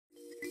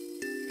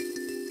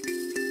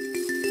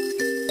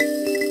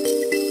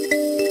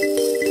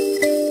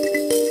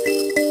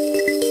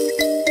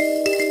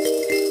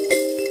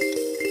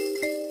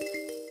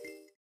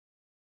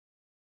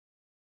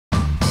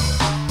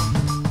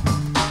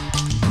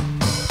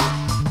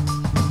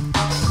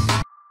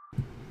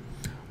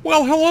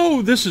Well,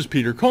 hello, this is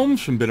Peter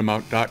Combs from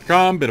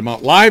BidAmount.com,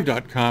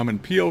 BidAmountLive.com,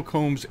 and P.O.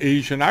 Combs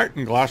Asian Art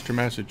in Gloucester,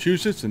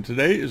 Massachusetts, and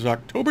today is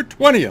October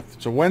 20th.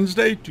 It's a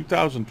Wednesday,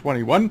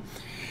 2021,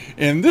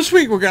 and this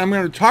week I'm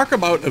going to talk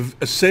about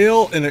a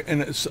sale and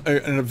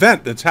an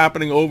event that's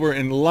happening over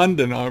in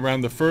London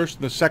around the 1st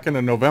and the 2nd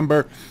of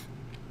November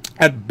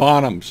at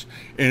Bonhams.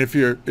 And if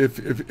you're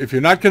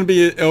not going to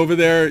be over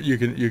there, you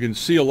can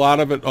see a lot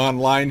of it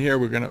online here.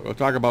 We'll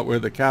talk about where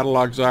the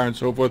catalogs are and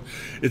so forth.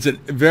 It's a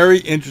very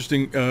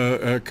interesting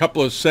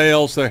couple of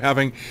sales they're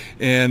having,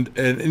 and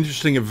an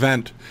interesting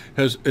event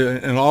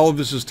and all of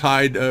this is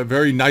tied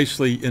very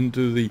nicely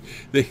into the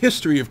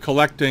history of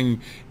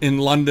collecting in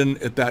London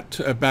at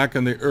that back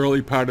in the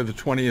early part of the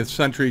 20th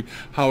century,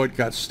 how it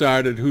got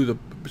started, who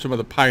some of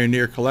the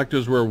pioneer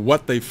collectors were,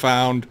 what they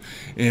found,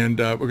 and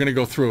we're going to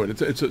go through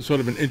it. It's a sort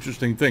of an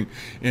interesting thing.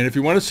 And if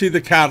you want to see the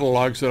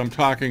catalogs that I'm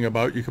talking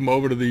about, you come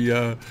over to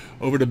the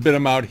over to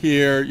BidAmount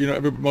here. You know,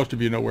 most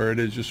of you know where it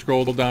is. You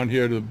scroll down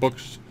here to the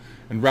books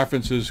and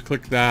references,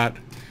 click that,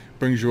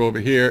 brings you over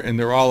here, and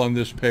they're all on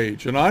this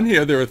page. And on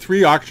here there are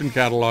 3 auction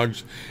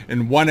catalogs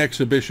and 1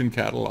 exhibition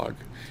catalog.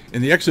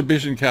 And the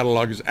exhibition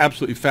catalog is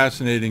absolutely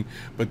fascinating,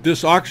 but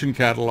this auction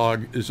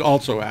catalog is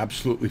also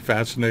absolutely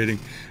fascinating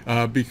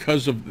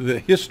because of the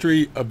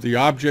history of the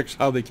objects,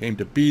 how they came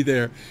to be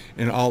there,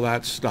 and all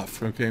that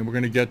stuff. Okay, and we're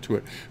going to get to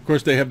it. Of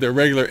course, they have their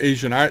regular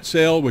Asian art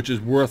sale, which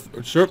is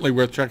certainly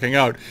worth checking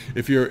out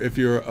if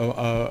you're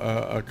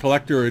a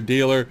collector or a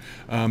dealer.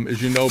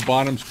 As you know,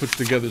 Bonhams puts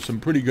together some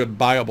pretty good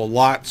buyable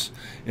lots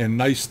and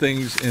nice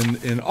things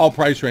in all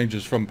price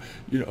ranges, from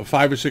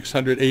 500 or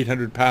 600,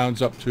 800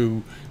 pounds up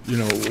to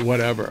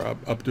whatever,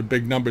 up to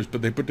big numbers.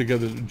 But they put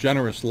together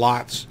generous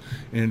lots,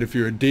 and if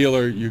you're a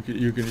dealer, you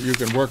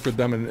can work with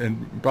them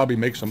and probably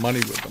make some money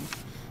with them.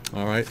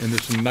 All right, and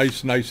there's some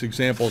nice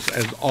examples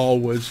as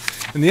always.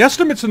 And the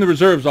estimates and the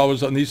reserves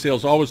always on these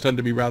sales always tend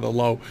to be rather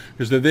low,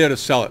 because they're there to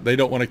sell it. They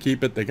don't want to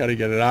keep it. They got to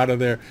get it out of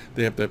there.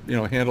 They have to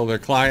handle their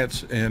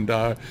clients, and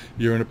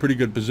you're in a pretty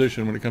good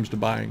position when it comes to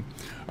buying.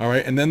 All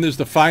right, and then there's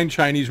the Fine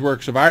Chinese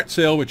Works of Art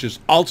sale, which is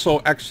also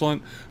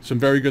excellent. Some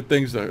very good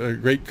things, a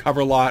great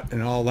cover lot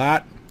and all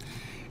that.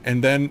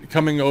 And then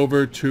coming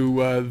over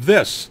to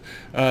this,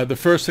 the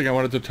first thing I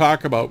wanted to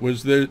talk about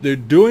was they're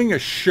doing a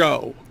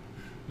show.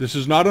 This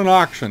is not an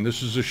auction,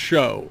 this is a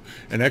show,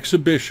 an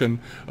exhibition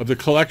of the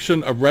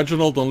collection of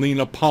Reginald and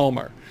Lena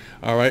Palmer.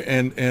 All right,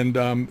 and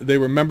they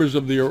were members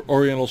of the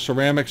Oriental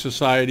Ceramic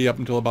Society up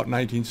until about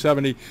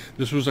 1970.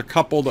 This was a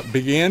couple that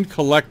began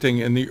collecting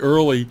in the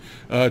early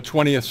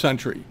 20th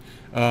century,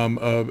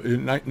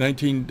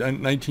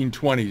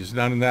 1920s,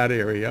 down in that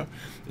area.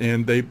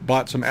 And they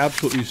bought some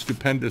absolutely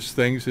stupendous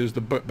things. Here's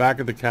the back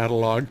of the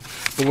catalog.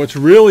 But what's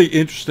really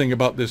interesting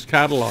about this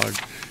catalog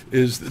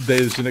is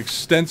there's an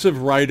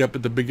extensive write-up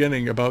at the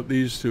beginning about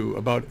these two,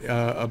 about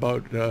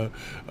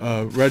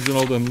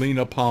Reginald and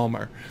Lena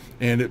Palmer.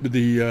 And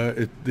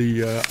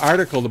the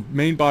article, the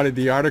main body of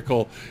the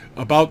article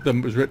about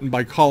them was written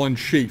by Colin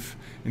Sheaf.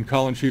 And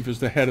Colin Sheaf is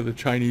the head of the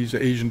Chinese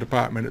Asian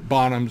department at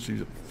Bonhams. He's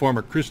a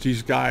former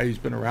Christie's guy. He's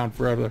been around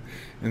forever.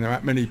 And there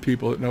aren't many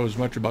people that know as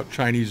much about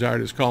Chinese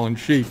art as Colin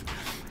Sheaf.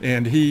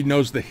 And he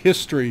knows the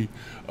history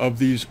of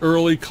these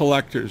early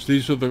collectors.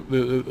 These are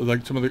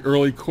like some of the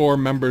early core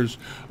members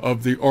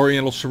of the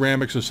Oriental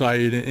Ceramic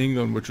Society in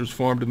England, which was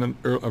formed in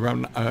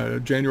around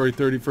January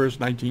 31st,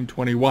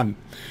 1921.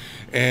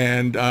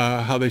 And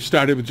how they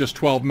started with just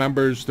 12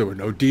 members. There were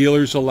no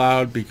dealers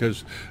allowed,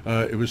 because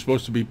it was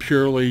supposed to be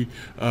purely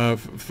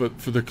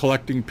for the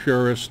collecting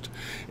purist.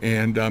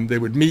 And they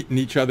would meet in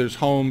each other's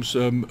homes,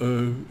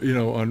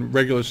 on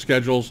regular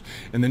schedules,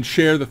 and then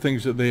share the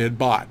things that they had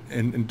bought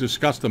and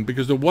discuss them,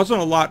 because there wasn't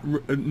a lot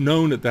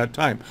known at that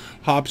time.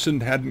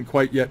 Hobson hadn't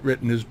quite yet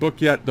written his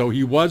book yet, though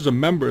he was a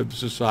member of the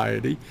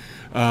society.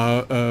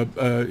 But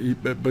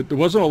there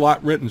wasn't a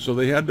lot written, so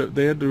they had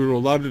to do a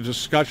lot of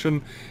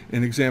discussion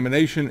and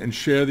examination and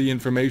share the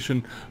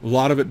information. A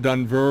lot of it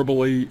done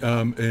verbally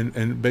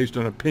and based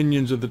on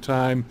opinions of the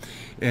time.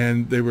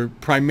 And they were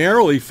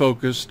primarily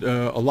focused,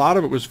 a lot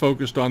of it was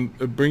focused on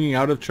bringing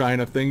out of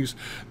China things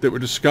that were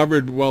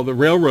discovered while the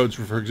railroads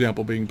were, for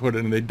example, being put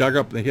in. And they dug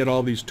up and they hit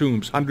all these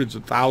tombs, hundreds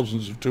of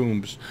thousands of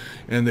tombs.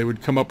 And they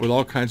would come up with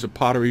all kinds of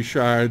pottery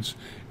shards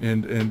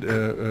and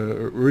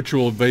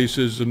ritual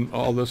vases and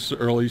all this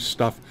early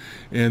stuff.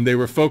 And they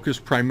were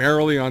focused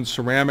primarily on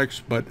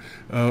ceramics, but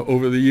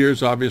over the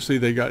years, obviously,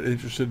 they got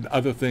interested in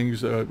other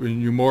things.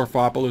 When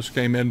Morphopoulos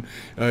came in,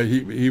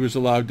 he was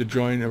allowed to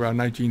join around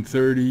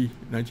 1930,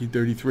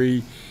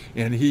 1933,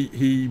 and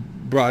he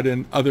brought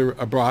in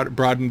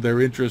broadened their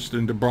interest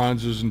into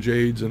bronzes and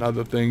jades and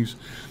other things.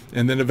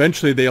 And then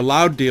eventually they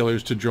allowed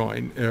dealers to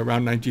join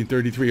around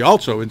 1933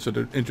 also,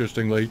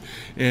 interestingly.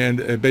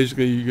 And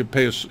basically you could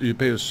pay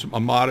a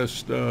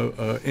modest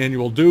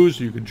annual dues.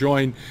 You could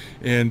join,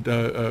 and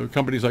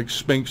companies like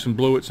Spinks and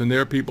Blewitts and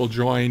their people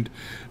joined,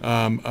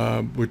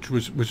 which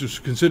was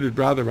considered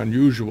rather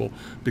unusual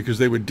because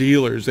they were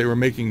dealers. They were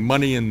making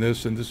money in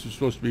this, and this was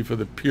supposed to be for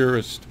the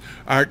purist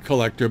art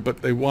collector,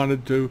 but they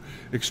wanted to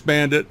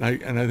expand it,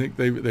 and I think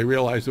they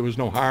realized there was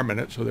no harm in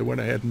it, so they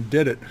went ahead and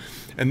did it.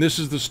 And this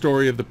is the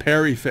story of the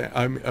Parry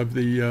of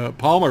the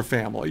Palmer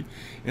family,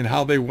 and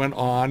how they went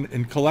on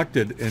and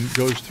collected, and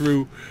goes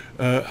through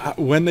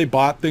when they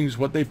bought things,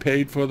 what they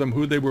paid for them,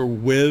 who they were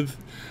with,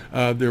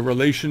 their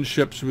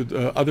relationships with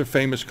other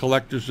famous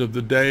collectors of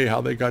the day, how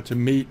they got to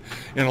meet.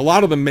 And a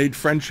lot of them made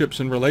friendships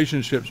and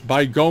relationships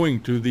by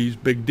going to these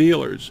big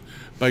dealers,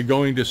 by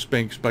going to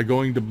Spinks, by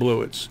going to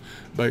Blewitts,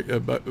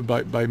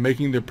 by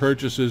making their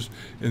purchases,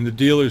 and the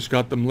dealers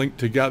got them linked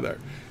together.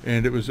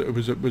 And it was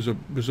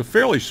a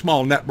fairly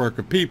small network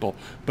of people,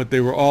 but they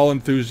were all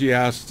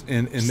enthusiasts,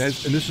 and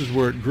this is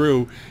where it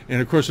grew.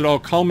 And of course, it all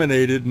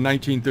culminated in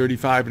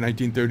 1935 and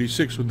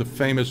 1936 with the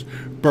famous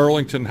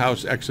Burlington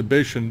House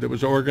exhibition that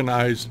was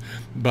organized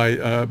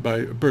by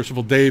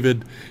Percival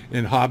David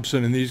and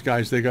Hobson and these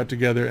guys. They got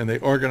together and they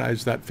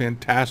organized that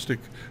fantastic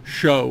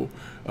show.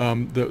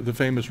 The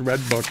famous Red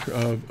Book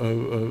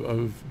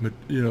that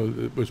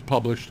was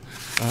published.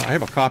 I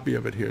have a copy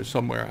of it here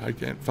somewhere. I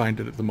can't find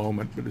it at the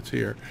moment, but it's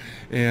here.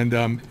 And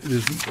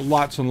there's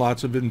lots and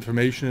lots of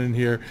information in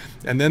here.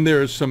 And then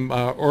there's some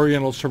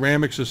Oriental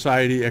Ceramic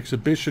Society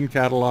exhibition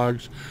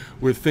catalogs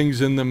with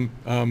things in them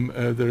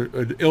that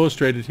are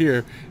illustrated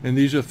here. And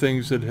these are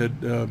things that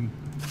had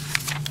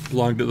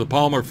belonged to the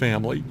Palmer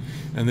family,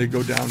 and they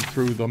go down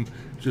through them.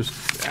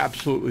 Just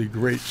absolutely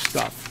great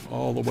stuff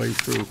all the way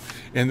through.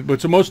 And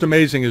what's the most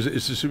amazing is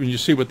just when you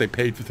see what they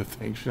paid for the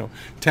things,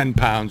 10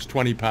 pounds,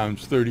 20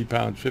 pounds, 30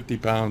 pounds, 50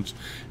 pounds.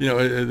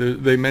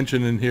 They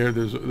mentioned in here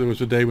there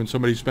was a day when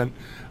somebody spent,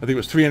 I think it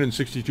was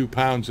 362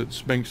 pounds at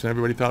Spinks, and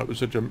everybody thought it was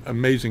such an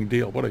amazing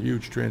deal. What a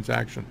huge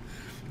transaction.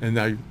 And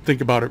I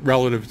think about it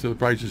relative to the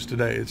prices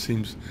today, it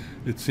seems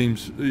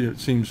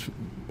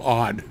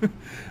odd.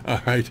 All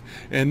right,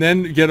 and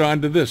then get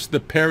on to this, the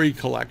Parry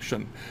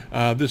collection.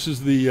 This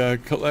is the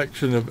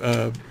collection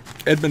of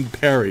Edmund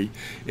Parry,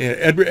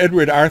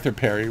 Edward Arthur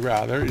Parry,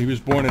 rather. He was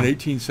born in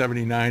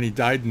 1879. He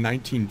died in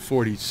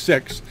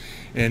 1946,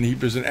 and he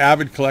was an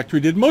avid collector.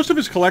 He did most of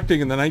his collecting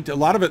in a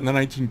lot of it in the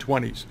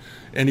 1920s,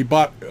 and he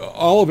bought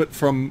all of it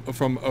from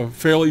a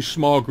fairly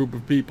small group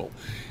of people.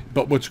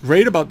 But what's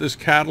great about this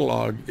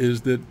catalog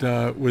is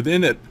that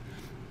within it,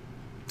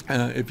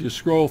 if you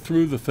scroll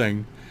through the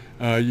thing,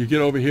 you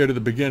get over here to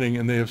the beginning,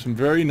 and they have some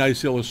very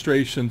nice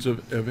illustrations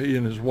of he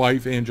and his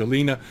wife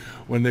Angelina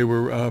when they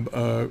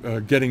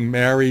were getting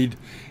married.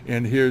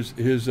 And here's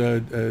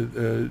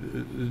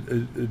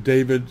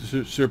David,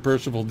 Sir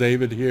Percival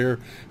David here,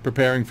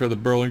 preparing for the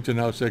Burlington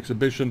House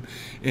exhibition.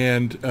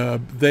 And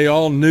they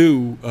all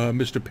knew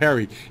Mr.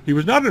 Parry. He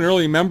was not an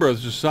early member of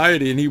the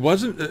society, and he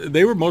wasn't.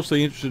 They were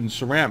mostly interested in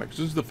ceramics.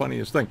 This is the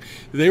funniest thing.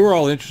 They were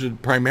all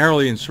interested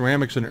primarily in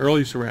ceramics and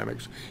early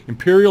ceramics.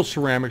 Imperial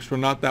ceramics were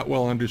not that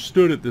well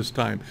understood at this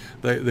time.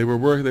 They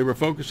were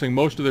focusing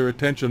most of their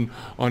attention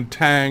on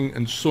Tang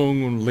and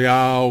Sung and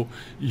Liao,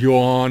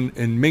 Yuan,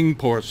 and Ming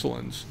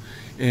porcelains.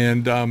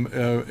 And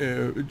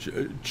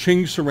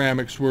Qing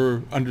ceramics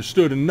were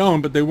understood and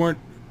known, but they weren't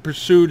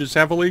pursued as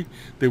heavily.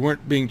 They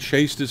weren't being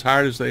chased as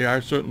hard as they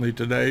are certainly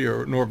today,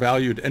 nor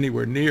valued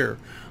anywhere near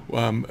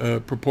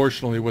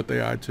proportionally what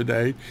they are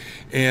today.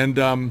 And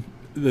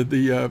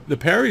the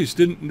Parrys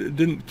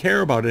didn't care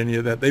about any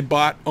of that. They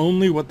bought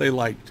only what they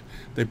liked.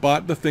 They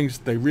bought the things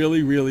that they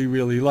really, really,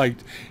 really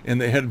liked, and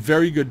they had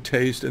very good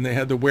taste, and they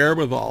had the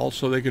wherewithal,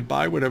 so they could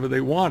buy whatever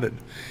they wanted.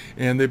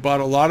 And they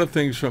bought a lot of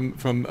things from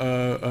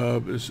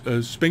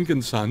Spink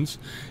and Sons.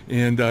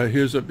 And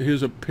here's a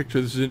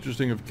picture. This is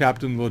interesting, of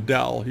Captain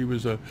Liddell. He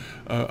was a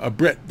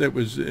Brit that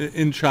was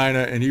in China,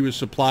 and he was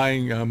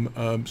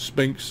supplying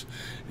Spinks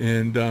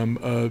and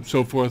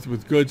so forth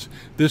with goods.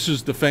 This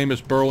is the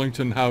famous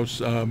Burlington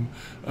House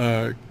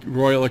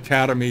Royal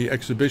Academy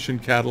exhibition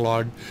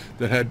catalog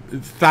that had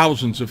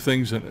thousands of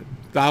things in it.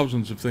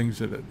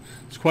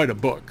 It's quite a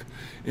book.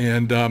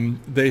 And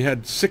they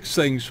had 6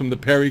 things from the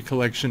Parry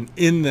collection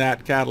in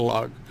that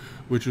catalog,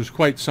 which was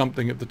quite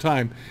something at the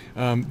time,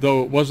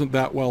 though it wasn't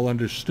that well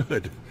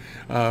understood.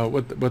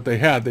 What they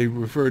had, they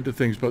referred to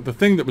things. But the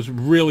thing that was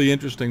really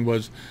interesting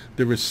was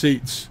the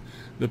receipts.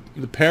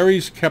 The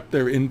Parrys kept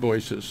their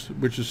invoices,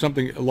 which is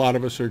something a lot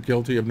of us are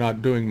guilty of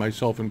not doing,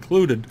 myself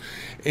included.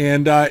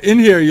 And in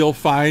here you'll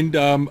find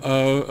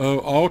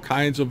all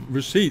kinds of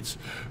receipts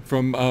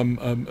from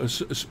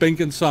Spink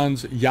and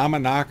Sons,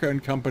 Yamanaka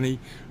and Company,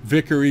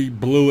 Vickery,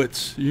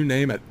 Blewitts, you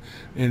name it.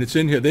 And it's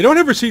in here. They don't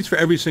have receipts for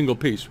every single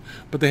piece,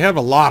 but they have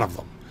a lot of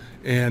them.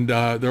 And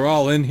they're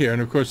all in here.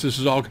 And of course, this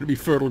is all going to be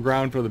fertile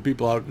ground for the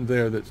people out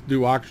there that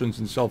do auctions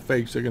and sell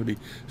fakes. They're going to be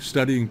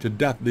studying to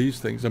death these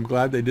things. I'm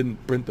glad they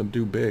didn't print them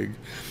too big.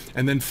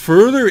 And then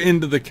further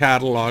into the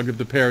catalog of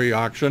the Parry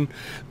auction,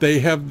 they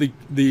have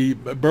the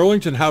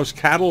Burlington House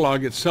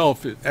catalog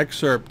itself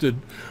excerpted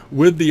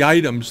with the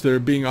items that are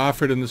being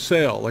offered in the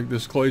sale, like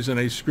this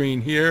cloisonne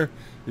screen here.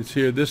 It's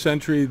here, this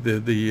entry,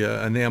 the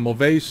enamel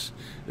vase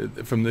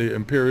from the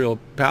Imperial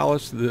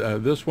Palace,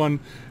 this one,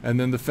 and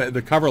then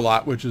the cover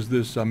lot, which is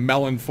this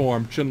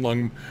melon-formed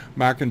Qianlong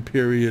Marken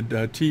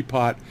period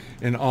teapot,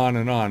 and on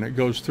and on. It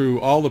goes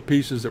through all the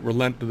pieces that were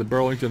lent to the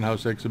Burlington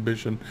House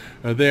exhibition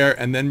there,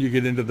 and then you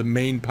get into the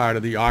main part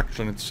of the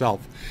auction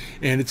itself.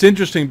 And it's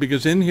interesting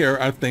because in here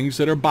are things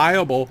that are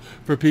buyable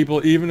for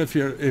people, even if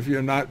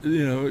you're not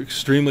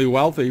extremely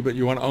wealthy, but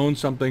you want to own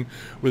something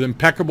with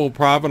impeccable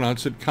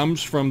provenance. It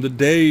comes from the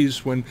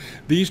days when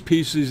these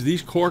pieces,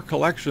 these core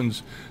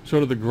collections,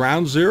 sort of the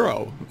ground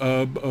zero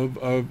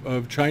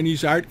of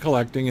Chinese art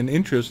collecting and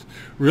interest,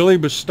 really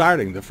was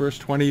starting the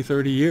first 20,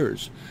 30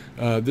 years.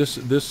 This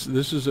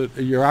is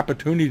your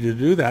opportunity to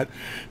do that.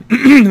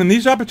 And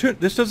this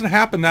doesn't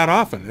happen that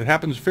often. It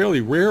happens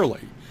fairly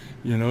rarely,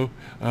 so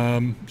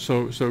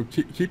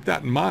keep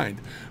that in mind.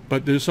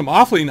 But there's some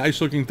awfully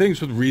nice looking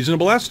things with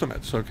reasonable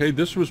estimates. Okay,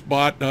 this was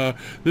bought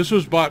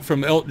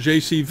from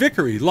J.C.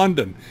 Vickery,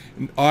 London,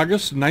 in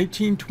August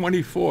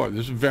 1924.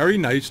 This very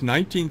nice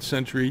 19th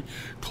century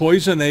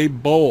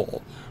cloisonne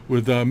bowl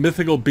with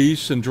mythical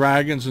beasts and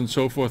dragons and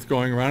so forth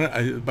going around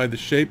it. By the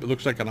shape, it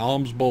looks like an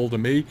alms bowl to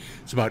me.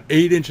 It's about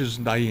 8 inches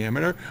in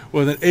diameter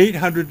with an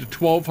 800 to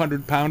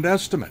 1,200 pound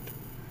estimate,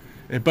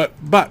 but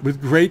with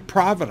great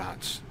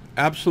provenance.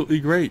 Absolutely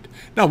great.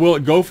 Now, will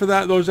it go for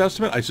those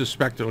estimates? I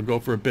suspect it'll go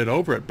for a bit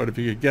over it, but if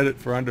you could get it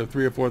for under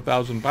 3,000 or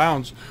 4,000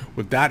 pounds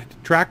with that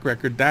track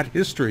record, that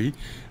history,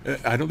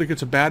 I don't think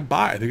it's a bad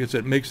buy. I think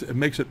it makes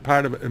it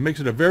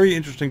a very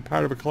interesting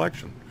part of a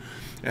collection.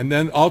 And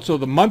then also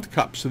the month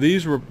cups. So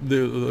these were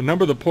the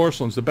number of the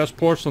porcelains, the best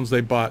porcelains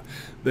they bought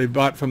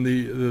from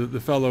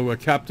the fellow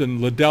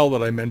Captain Liddell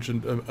that I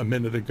mentioned a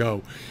minute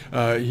ago.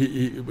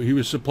 He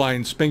was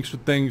supplying Sphinx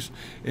with things,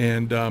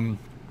 and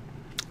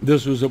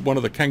this was one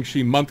of the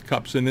Kangxi month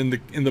cups, and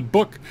in the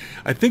book,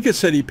 I think it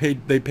said they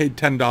paid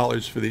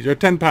 $10 for these, or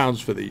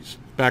 £10 for these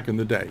back in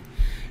the day.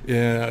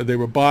 They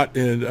were bought,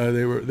 and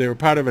they were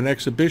part of an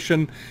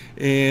exhibition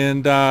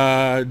in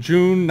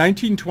June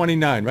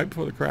 1929, right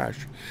before the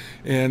crash,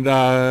 and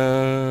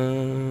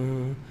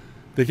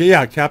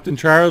Captain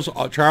Charles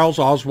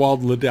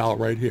Oswald Liddell,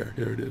 right here.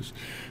 Here it is.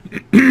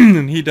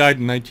 And he died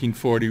in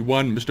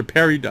 1941. Mr.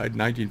 Parry died in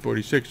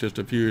 1946, just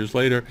a few years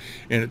later.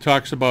 And it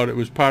talks about it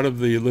was part of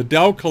the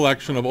Liddell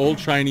collection of old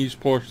Chinese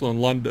porcelain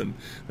London.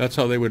 That's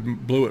how they would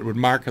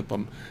market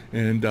them.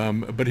 And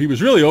but he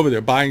was really over there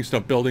buying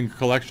stuff, building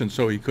collections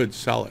so he could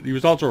sell it. He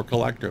was also a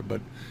collector,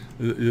 but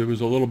there was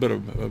a little bit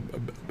of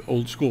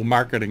old school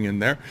marketing in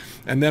there.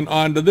 And then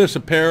on to this, a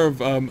pair of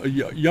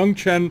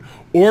Yongchen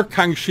or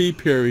Kangxi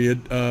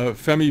period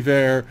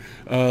Femi-Vert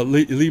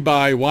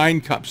Libary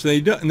wine cups.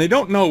 And they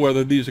don't know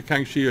whether these are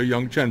Kangxi or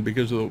Yongchen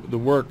because the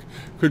work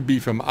could be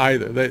from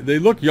either. They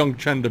look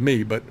Yongchen to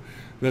me, but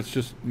that's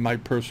just my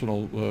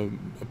personal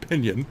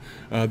opinion.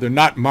 They're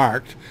not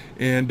marked.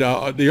 And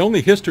the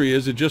only history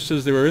is it just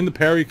says they were in the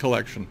Parry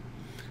collection.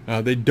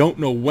 They don't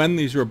know when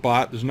these were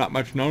bought. There's not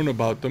much known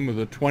about them, with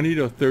a 20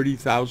 to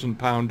 30,000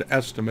 pound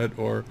estimate,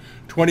 or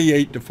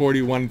 $28,000 to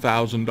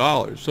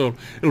 $41,000. So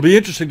it'll be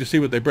interesting to see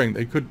what they bring.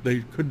 They could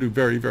do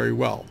very, very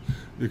well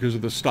because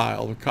of the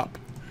style of the cup.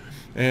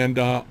 And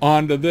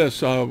on to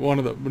this, one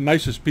of the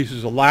nicest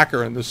pieces of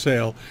lacquer in the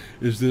sale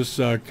is this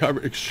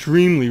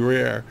extremely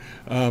rare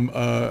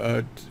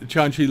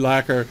Tianqi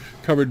lacquer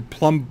covered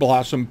plum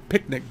blossom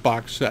picnic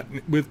box set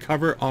with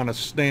cover on a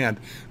stand.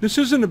 This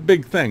isn't a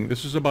big thing.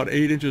 This is about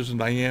 8 inches in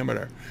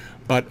diameter,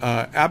 but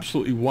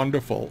absolutely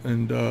wonderful.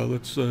 And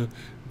let's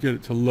get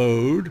it to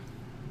load.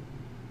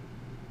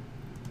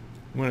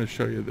 I want to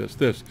show you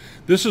this.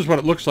 This is what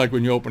it looks like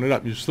when you open it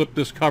up. You slip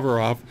this cover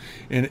off,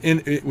 and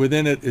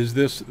within it is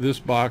this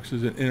box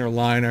is an inner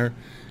liner,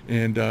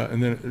 and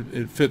then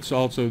it fits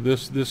also.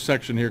 This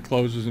section here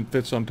closes and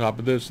fits on top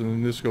of this, and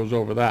then this goes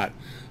over that.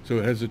 So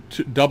it has a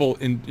double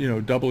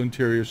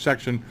interior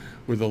section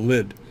with a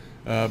lid.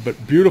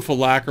 But beautiful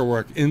lacquer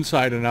work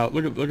inside and out.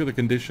 Look at the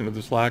condition of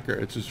this lacquer.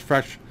 It's as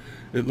fresh.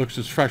 It looks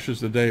as fresh as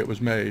the day it was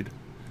made.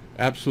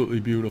 Absolutely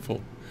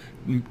beautiful.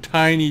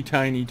 Tiny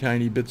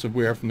bits of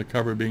wear from the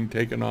cover being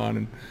taken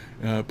on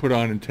and put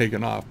on and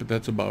taken off, but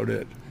that's about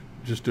it.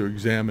 Just to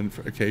examine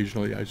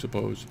occasionally, I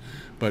suppose.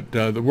 But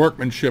the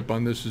workmanship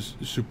on this is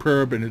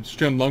superb, and it's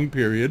Qianlong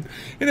period,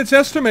 and it's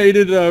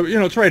estimated,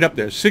 it's right up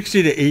there,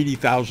 60 to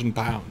 80,000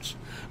 pounds.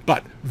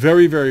 But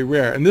very, very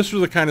rare. And this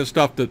was the kind of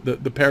stuff that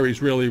the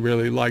Parrys really,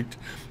 really liked.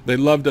 They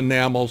loved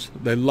enamels.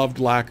 They loved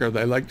lacquer.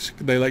 They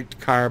liked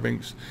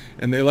carvings,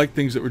 and they liked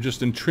things that were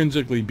just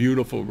intrinsically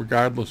beautiful,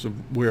 regardless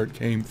of where it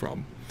came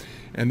from.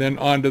 And then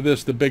on to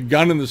this, the big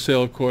gun in the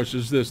sale, of course,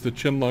 is this, the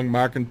Qianlong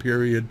Marken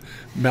period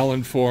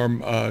melon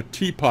form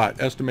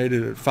teapot,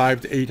 estimated at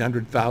 500,000 to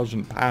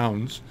 800,000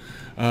 pounds.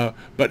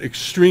 But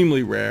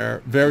extremely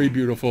rare, very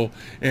beautiful,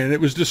 and it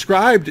was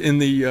described in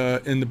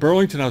the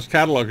Burlington House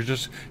catalog as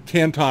just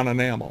Canton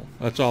enamel.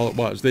 That's all it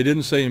was. They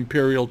didn't say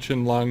Imperial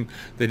Qianlong.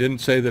 They didn't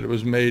say that it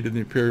was made in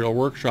the Imperial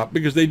Workshop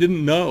because they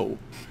didn't know.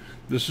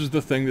 This is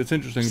the thing that's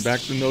interesting.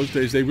 Back in those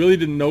days, they really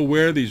didn't know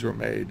where these were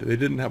made. They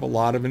didn't have a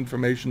lot of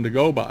information to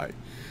go by.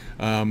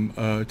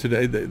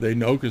 Today they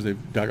know because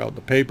they've dug out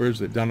the papers,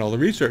 they've done all the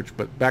research.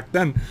 But back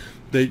then,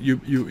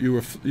 you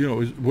were it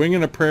was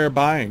winging a prayer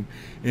buying.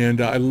 And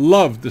I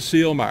loved the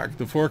seal mark,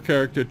 the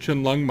 4-character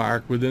Qianlong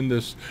mark within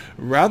this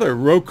rather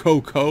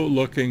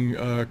rococo-looking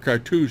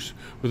cartouche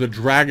with a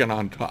dragon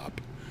on top.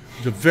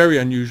 It's a very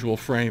unusual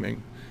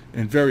framing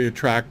and very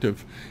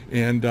attractive.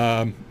 And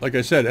like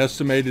I said,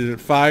 estimated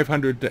at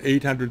 500 to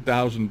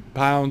 800,000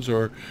 pounds,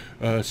 or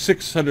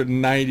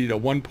 690 to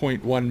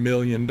 1.1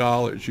 million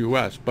dollars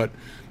US. But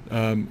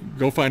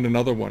go find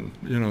another one.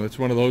 You know, it's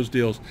one of those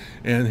deals.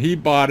 And he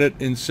bought it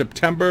in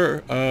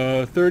September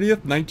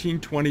 30th,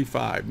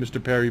 1925.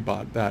 Mr. Parry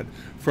bought that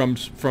from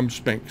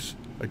Spinks.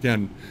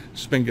 Again,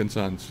 Spink &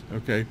 Sons.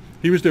 Okay,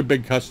 he was their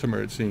big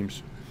customer, it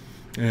seems.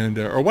 And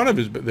or one of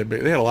his, they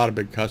had a lot of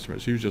big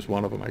customers. He was just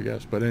one of them, I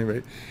guess. But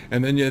anyway,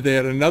 and then they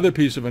had another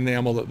piece of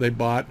enamel that they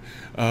bought,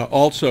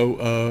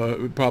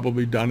 also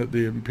probably done at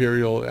the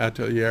Imperial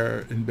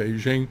Atelier in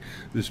Beijing.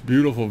 This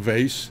beautiful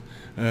vase.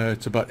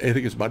 It's about, I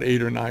think it's about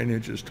 8 or 9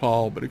 inches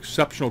tall, but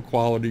exceptional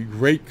quality,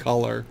 great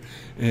color,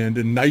 and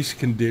in nice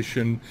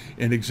condition,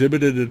 and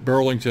exhibited at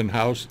Burlington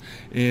House.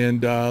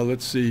 And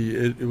let's see,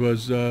 it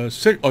was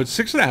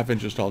 6.5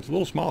 inches tall. It's a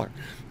little smaller.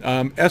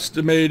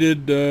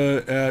 Estimated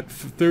at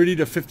 30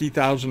 to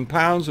 50,000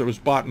 pounds. It was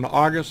bought in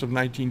August of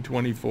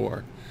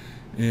 1924,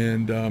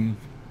 and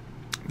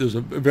there's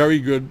a very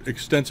good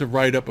extensive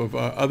write-up of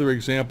other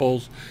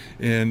examples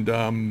and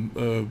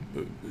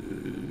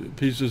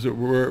pieces that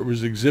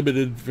was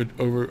exhibited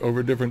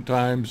over different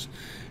times,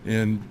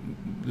 and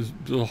there's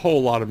a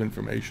whole lot of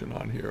information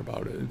on here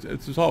about it.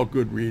 It's all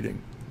good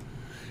reading.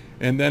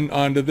 And then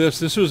on to this.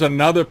 This was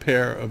another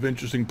pair of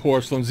interesting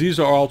porcelains. These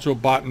are also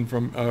bought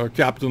from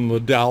Captain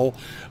Liddell,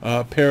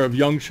 a pair of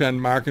Yongchen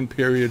Marken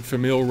period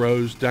famille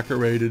rose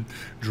decorated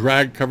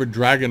covered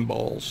dragon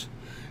bowls.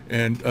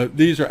 And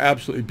these are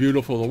absolutely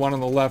beautiful. The one on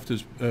the left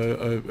is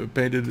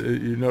painted,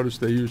 you notice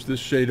they used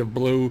this shade of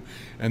blue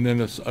and then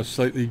a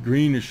slightly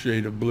greenish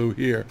shade of blue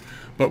here.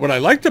 But what I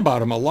liked about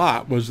them a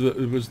lot was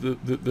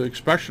the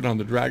expression on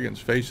the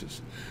dragons'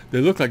 faces. They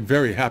look like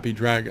very happy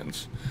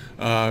dragons.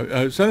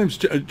 Sometimes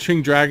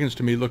Qing dragons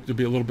to me look to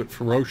be a little bit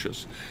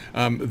ferocious.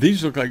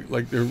 These look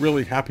like they're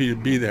really happy to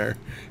be there.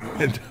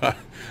 And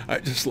I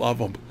just love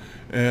them.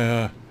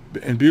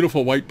 And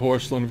beautiful white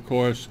porcelain, of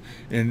course,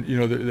 and you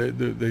know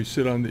they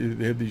sit on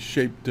they have these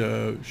shaped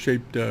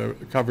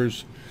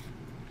covers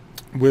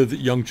with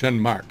Yongchen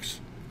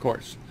marks, of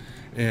course,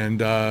 and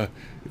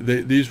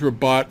these were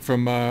bought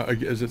from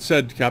as it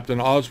said, Captain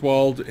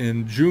Oswald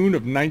in June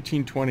of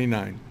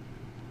 1929,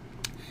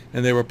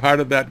 and they were part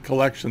of that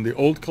collection, the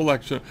old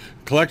collection,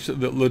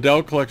 the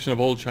Liddell collection of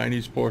old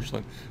Chinese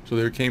porcelain. So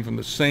they came from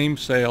the same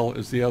sale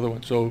as the other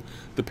one. So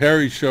the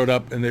Parrys showed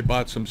up and they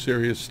bought some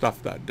serious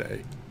stuff that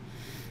day.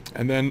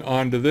 And then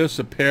on to this,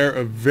 a pair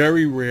of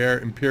very rare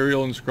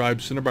Imperial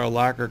inscribed cinnabar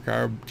lacquer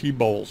carved tea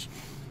bowls.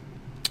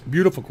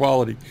 Beautiful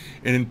quality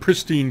and in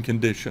pristine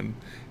condition,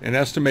 and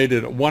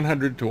estimated at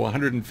 100 to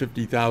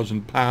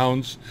 150,000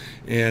 pounds.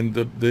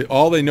 And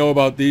all they know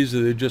about these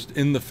is they're just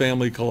in the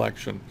family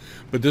collection.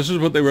 But this is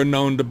what they were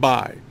known to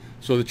buy.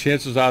 So the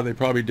chances are they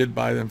probably did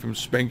buy them from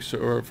Spinks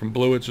or from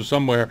Blewitts or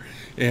somewhere,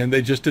 and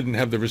they just didn't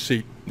have the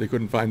receipt. They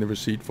couldn't find the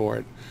receipt for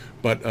it.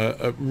 But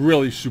a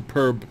really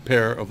superb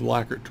pair of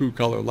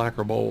two-color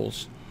lacquer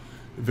bowls.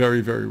 Very,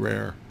 very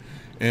rare.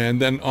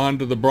 And then on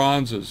to the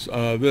bronzes.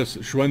 This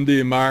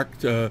Xuandi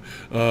marked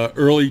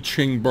early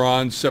Qing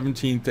bronze,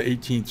 17th to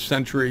 18th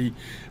century,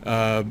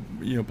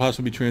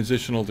 possibly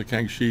transitional to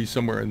Kangxi,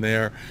 somewhere in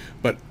there.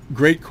 But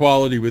great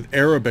quality with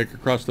Arabic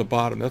across the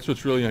bottom. That's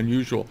what's really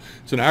unusual.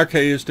 It's an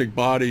archaistic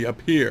body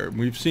up here.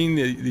 We've seen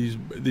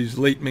these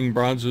late Ming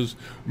bronzes,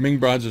 early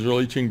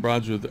Qing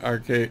bronzes with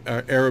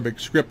Arabic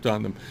script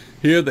on them.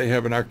 Here they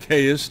have an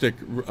archaistic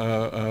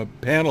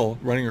panel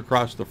running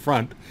across the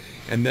front,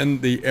 and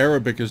then the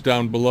Arabic is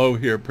down below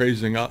here,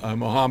 praising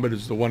Muhammad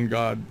as the one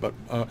God. But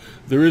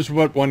there is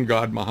but one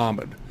God,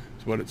 Muhammad.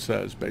 Is what it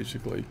says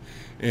basically.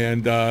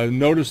 And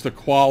notice the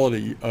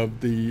quality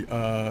of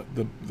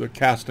the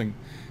casting.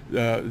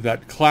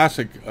 That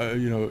classic,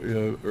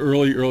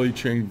 early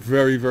Qing,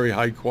 very, very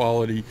high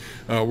quality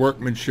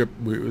workmanship.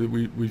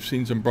 We've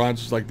seen some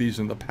bronzes like these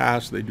in the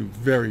past. They do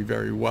very,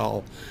 very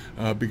well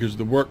because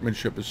the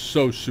workmanship is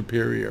so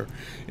superior.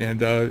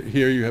 And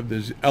here you have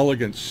this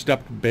elegant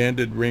stepped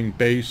banded ring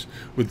base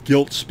with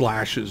gilt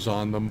splashes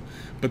on them.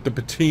 But the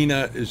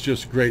patina is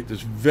just great.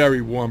 This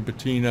very warm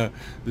patina,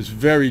 this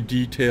very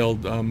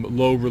detailed,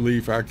 low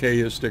relief,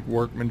 archaistic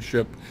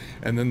workmanship,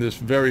 and then this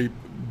very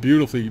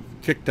beautifully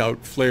kicked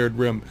out flared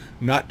rim.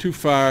 Not too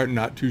far,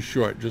 not too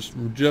short,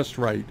 just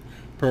right.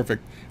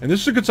 Perfect. And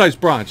this is a good sized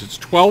bronze. It's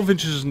 12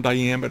 inches in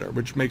diameter,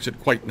 which makes it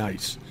quite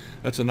nice.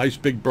 That's a nice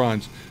big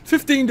bronze.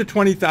 15 to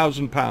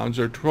 20,000 pounds,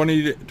 or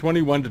 21 to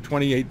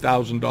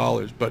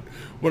 $28,000. But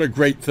what a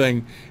great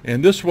thing!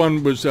 And this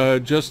one was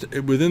just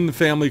within the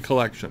family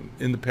collection,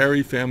 in the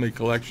Parry family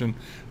collection.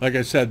 Like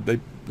I said, they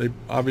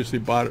obviously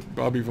bought it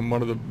probably from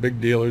one of the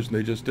big dealers, and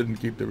they just didn't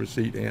keep the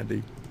receipt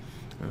handy.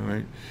 All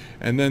right,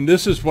 and then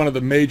this is one of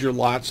the major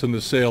lots in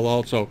the sale.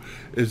 Also,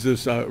 is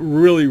this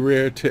really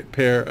rare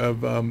pair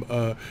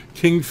of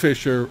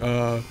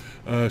kingfisher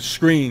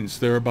screens.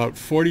 They're about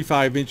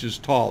 45 inches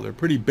tall. They're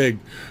pretty big,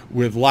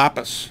 with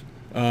lapis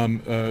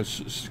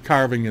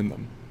carving in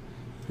them.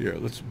 Here,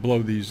 let's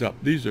blow these up.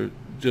 These are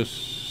just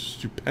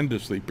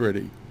stupendously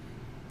pretty.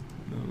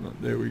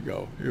 There we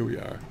go. Here we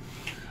are.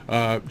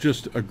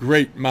 Just a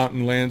great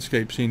mountain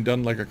landscape scene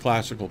done like a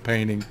classical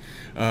painting,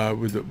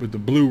 with the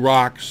blue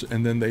rocks,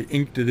 and then they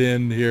inked it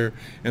in here,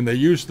 and they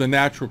used the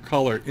natural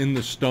color in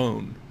the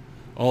stone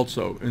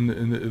also,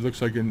 it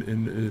looks like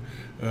to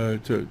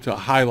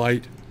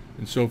highlight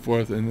and so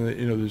forth. And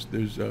there's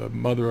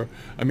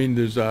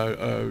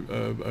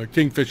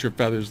kingfisher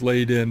feathers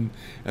laid in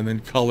and then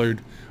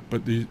colored,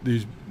 but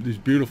these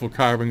beautiful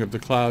carving of the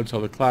clouds, how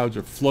the clouds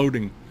are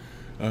floating.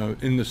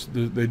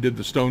 They did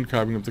the stone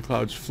carving of the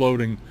clouds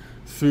floating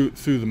through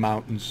the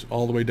mountains,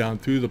 all the way down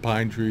through the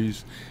pine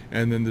trees,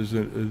 and then there's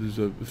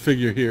a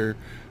figure here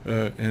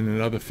and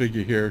another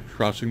figure here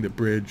crossing the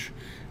bridge,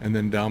 and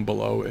then down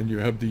below, and you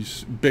have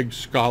these big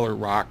scholar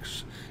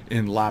rocks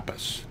in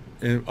lapis,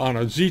 on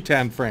a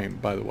zetan frame,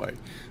 by the way.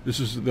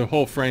 The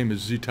whole frame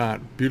is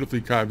zetan,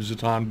 beautifully carved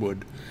zetan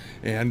wood.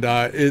 And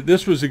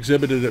this was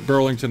exhibited at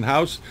Burlington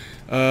House,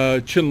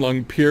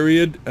 Qinlong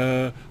period,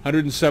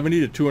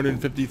 $170,000 to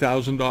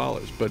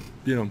 $250,000. But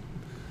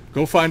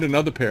go find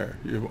another pair.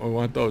 You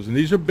want those, and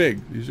these are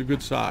big. These are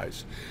good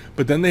size.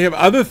 But then they have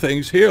other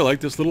things here, like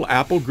this little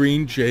apple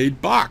green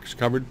jade box,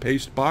 covered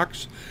paste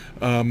box,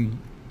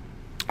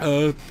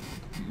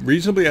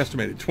 reasonably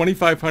estimated,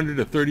 2,500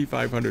 to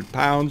 3,500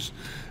 pounds.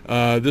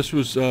 This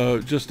was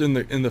just in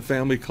the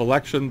family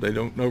collection. They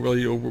don't know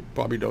really.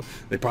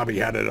 They probably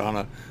had it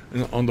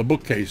on the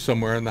bookcase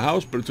somewhere in the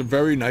house. But it's a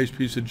very nice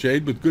piece of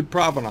jade with good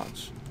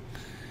provenance.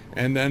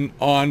 And then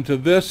on to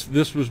this.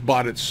 This was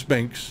bought at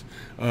Spinks.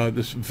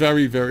 This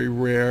very, very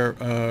rare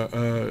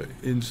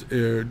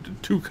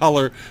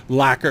two-color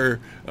lacquer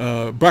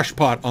brush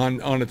pot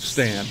on its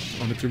stand,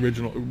 on its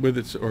original,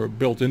 or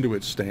built into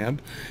its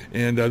stand.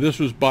 And this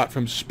was bought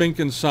from Spink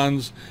 &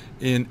 Sons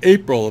in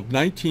April of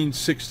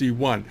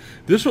 1961.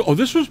 This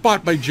was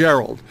bought by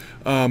Gerald.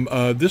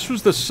 This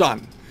was the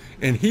son.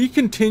 And he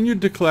continued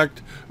to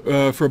collect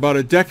for about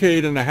a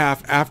decade and a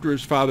half after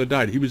his father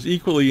died. He was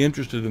equally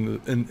interested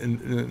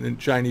in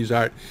Chinese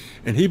art,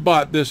 and he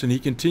bought this, and he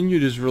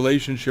continued his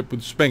relationship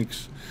with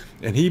Spinks.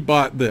 And he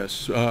bought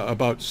this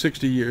about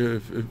 60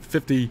 years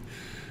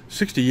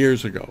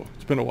ago.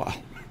 It's been a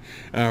while.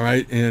 All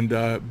right, and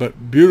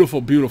but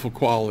beautiful, beautiful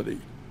quality.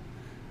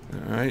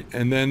 All right,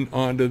 and then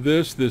on to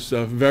this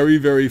very,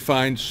 very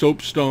fine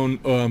soapstone.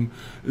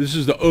 This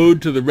is the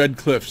Ode to the Red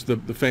Cliffs, the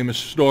famous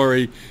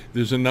story.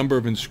 There's a number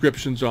of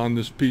inscriptions on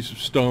this piece of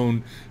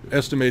stone,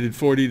 estimated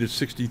 40 to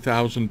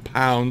 60,000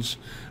 pounds,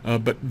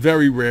 but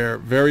very rare,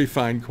 very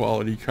fine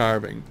quality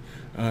carving.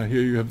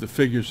 Here you have the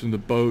figures in the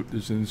boat.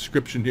 There's an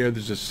inscription here.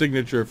 There's a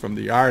signature from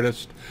the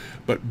artist,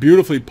 but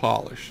beautifully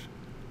polished,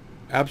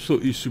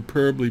 absolutely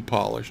superbly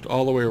polished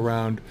all the way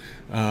around.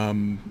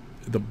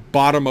 The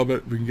bottom of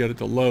it, we can get it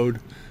to load.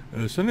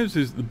 Sometimes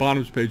the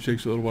Bonhams page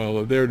takes a little while.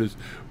 Oh, there it is,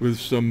 with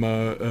some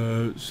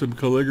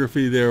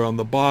calligraphy there on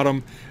the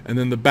bottom, and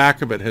then the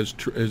back of it has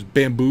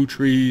bamboo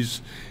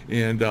trees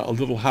and a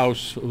little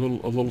house, a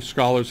little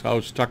scholar's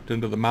house tucked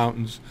into the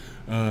mountains.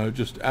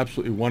 Just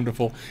absolutely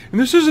wonderful.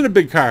 And this isn't a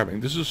big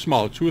carving. This is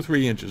small, 2 or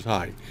 3 inches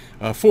high,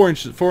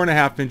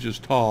 4.5 inches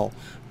tall,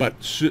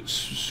 but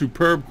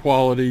superb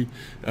quality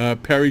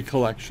Parry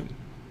collection.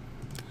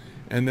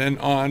 And then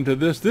on to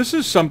this. This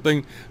is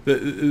something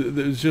that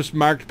is just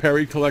marked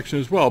Parry collection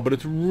as well, but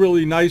it's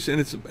really nice,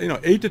 and it's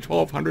 8 to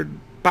 1,200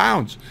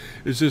 pounds.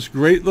 It's this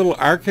great little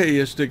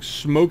archaistic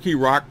smoky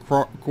rock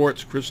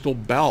quartz crystal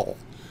bell,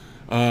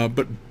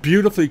 but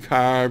beautifully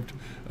carved,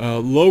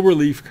 low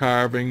relief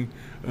carving,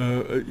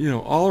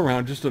 all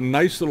around, just a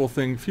nice little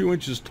thing, a few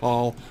inches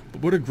tall,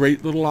 but what a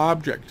great little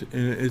object.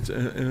 And it's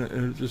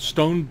a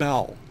stone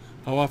bell.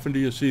 How often do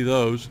you see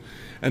those?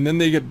 And then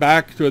they get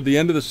back toward the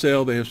end of the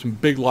sale. They have some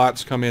big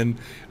lots come in.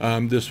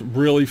 This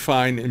really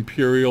fine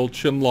Imperial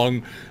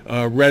Qing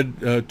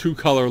red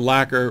two-color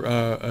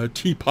lacquer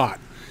teapot,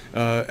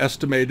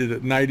 estimated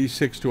at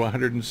 $96,000 to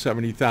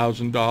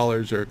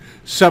 $170,000, or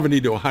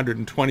 70 to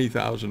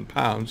 120,000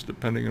 pounds,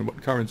 depending on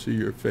what currency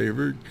you're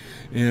favored.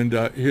 And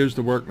here's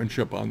the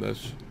workmanship on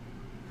this.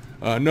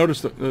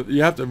 Notice that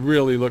you have to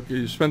really look.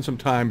 You spend some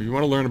time if you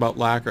want to learn about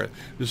lacquer.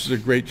 This is a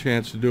great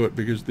chance to do it,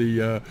 because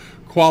the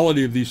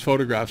quality of these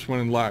photographs, when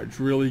enlarged,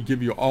 really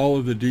give you all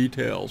of the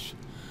details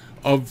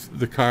of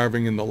the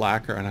carving and the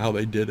lacquer and how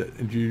they did it.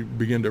 And you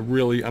begin to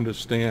really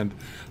understand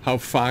how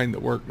fine the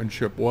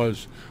workmanship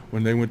was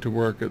when they went to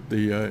work at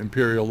the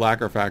Imperial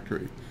Lacquer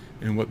Factory,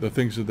 and what the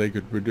things that they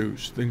could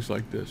produce, things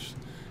like this,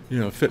 you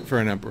know, fit for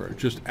an emperor.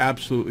 Just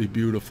absolutely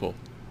beautiful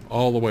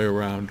all the way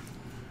around.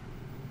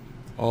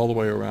 All the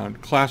way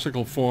around.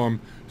 Classical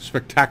form,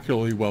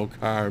 spectacularly well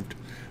carved,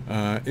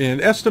 and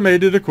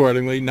estimated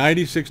accordingly,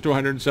 $96,000 to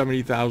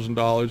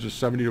 $170,000, or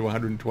 70 to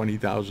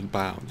 120,000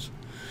 pounds.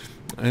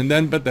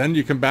 But then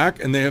you come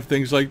back and they have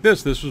things like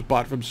this. This was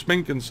bought from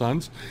Spink and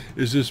Sons.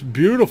 Is this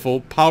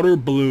beautiful powder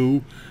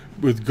blue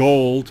with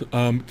gold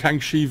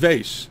Kangxi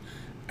vase.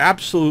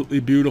 Absolutely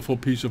beautiful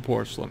piece of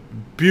porcelain.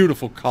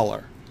 Beautiful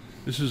color.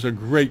 This is a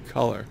great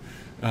color.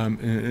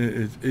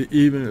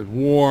 Even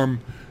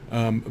warm,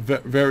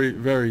 very,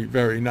 very,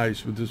 very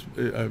nice, with this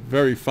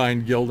very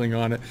fine gilding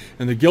on it.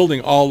 And the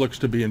gilding all looks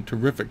to be in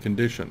terrific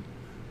condition,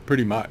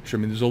 pretty much. I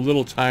mean, there's a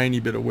little tiny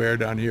bit of wear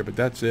down here, but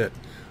that's it.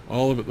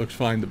 All of it looks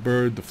fine. The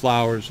bird, the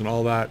flowers, and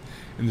all that.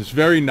 And this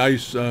very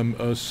nice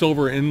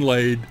silver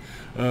inlaid,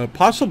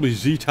 possibly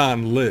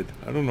Zeton lid.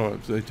 I don't know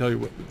if they tell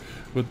you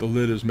what the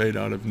lid is made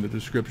out of in the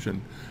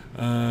description.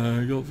 So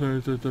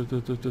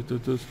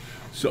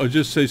I'll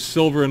just say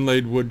silver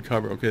inlaid wood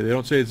cover. Okay, they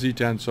don't say it's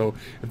Zeton, so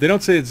if they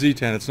don't say it's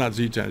Zeton, it's not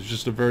Zeton. It's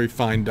just a very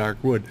fine dark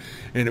wood.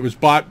 And it was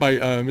bought by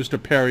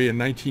Mr. Parry in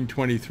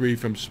 1923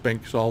 from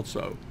Spinks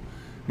also.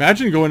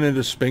 Imagine going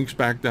into Spinks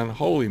back then.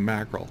 Holy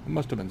mackerel. It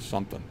must have been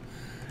something.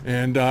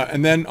 And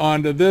then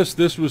on to this.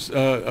 This was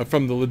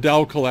from the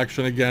Liddell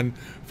collection, again,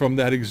 from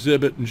that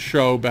exhibit and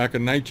show back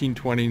in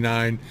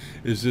 1929,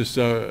 is this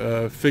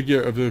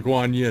figure of the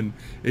Guanyin,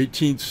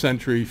 18th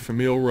century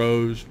famille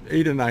rose,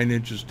 8 or 9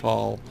 inches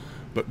tall,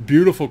 but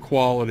beautiful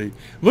quality.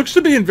 Looks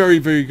to be in very,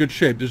 very good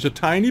shape. There's a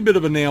tiny bit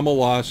of enamel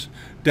loss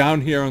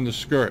down here on the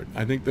skirt.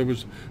 I think there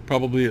was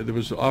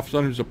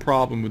sometimes a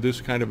problem with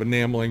this kind of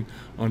enameling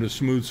on a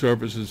smooth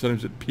surface, and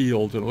sometimes it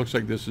peeled, and it looks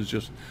like this is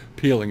just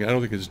peeling. I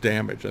don't think it's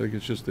damaged. I think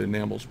it's just the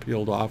enamel's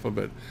peeled off of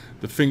it.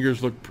 The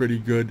fingers look pretty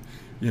good.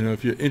 You know,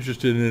 if you're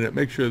interested in it,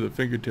 make sure the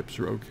fingertips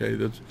are okay.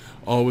 That's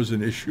always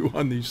an issue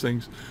on these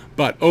things.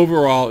 But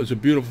overall, it's a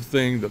beautiful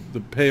thing. The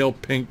pale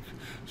pink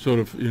sort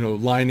of, you know,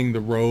 lining the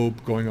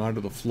robe, going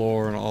onto the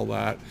floor and all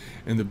that,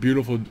 and the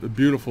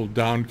beautiful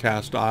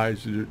downcast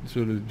eyes,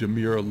 sort of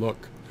demure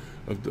look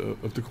of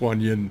the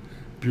Guanyin,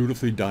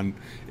 beautifully done.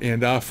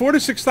 And 4,000 to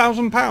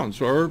 6,000 pounds,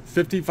 or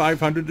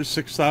 $5,500 to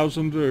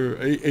 $6,000 or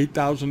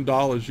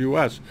 $8,000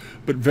 US,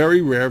 but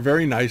very rare,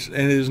 very nice, and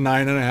it is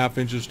 9.5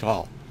 inches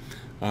tall.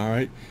 All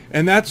right,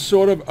 and that's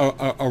sort of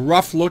a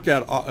rough look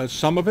at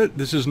some of it.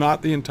 This is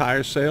not the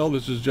entire sale.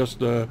 This is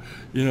just a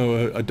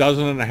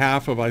dozen and a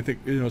half of, I think,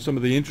 some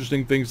of the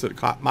interesting things that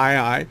caught my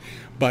eye.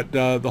 But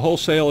the whole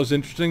sale is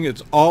interesting.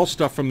 It's all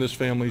stuff from this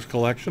family's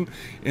collection,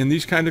 and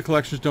these kind of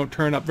collections don't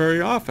turn up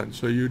very often,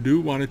 so you do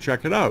want to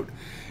check it out.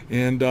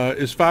 And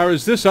as far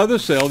as this other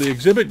sale, the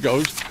exhibit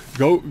goes,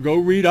 go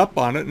read up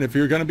on it. And if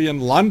you're going to be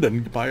in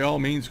London, by all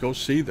means, go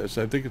see this.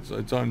 I think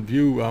it's on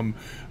view.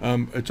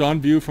 It's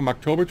on view from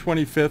October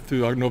 25th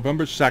through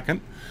November 2nd,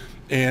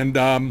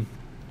 and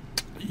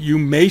you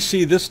may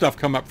see this stuff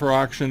come up for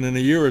auction in a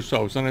year or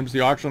so. Sometimes the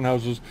auction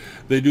houses,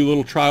 they do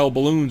little trial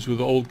balloons with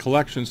old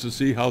collections to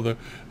see how the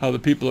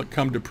people that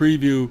come to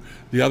preview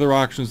the other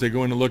auctions, they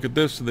go in and look at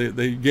this.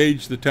 They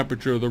gauge the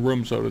temperature of the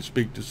room, so to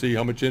speak, to see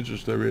how much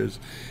interest there is.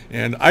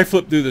 And I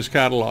flipped through this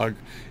catalog,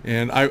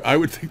 and I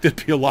would think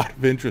there'd be a lot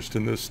of interest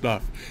in this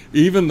stuff.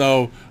 Even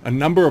though a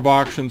number of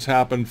auctions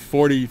happened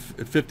 40,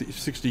 50,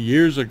 60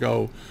 years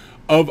ago,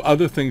 of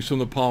other things from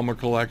the Palmer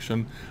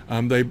collection,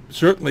 they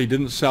certainly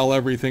didn't sell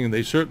everything, and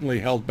they certainly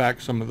held back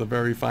some of the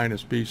very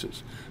finest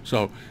pieces.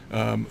 So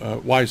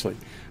wisely,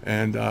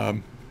 and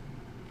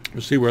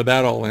we'll see where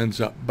that all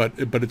ends up. But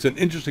it's an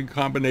interesting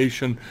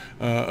combination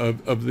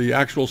of the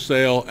actual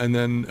sale, and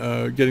then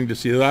getting to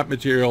see that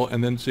material,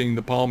 and then seeing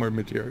the Palmer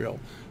material.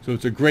 So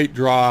it's a great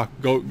draw.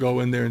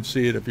 Go in there and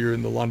see it if you're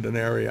in the London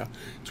area.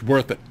 It's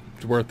worth it.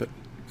 It's worth it.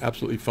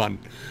 Absolutely fun.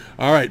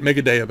 All right, make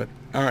a day of it.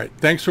 All right,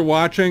 thanks for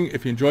watching.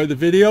 If you enjoyed the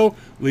video,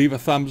 leave a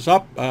thumbs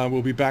up.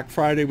 We'll be back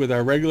Friday with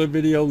our regular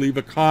video. Leave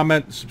a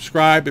comment,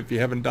 subscribe if you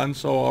haven't done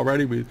so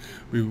already. We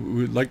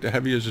would like to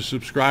have you as a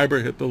subscriber.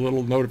 Hit the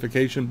little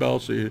notification bell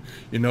so you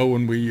know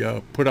when we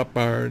put up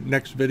our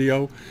next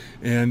video.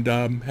 And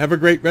have a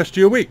great rest of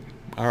your week.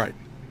 All right,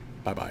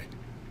 bye-bye.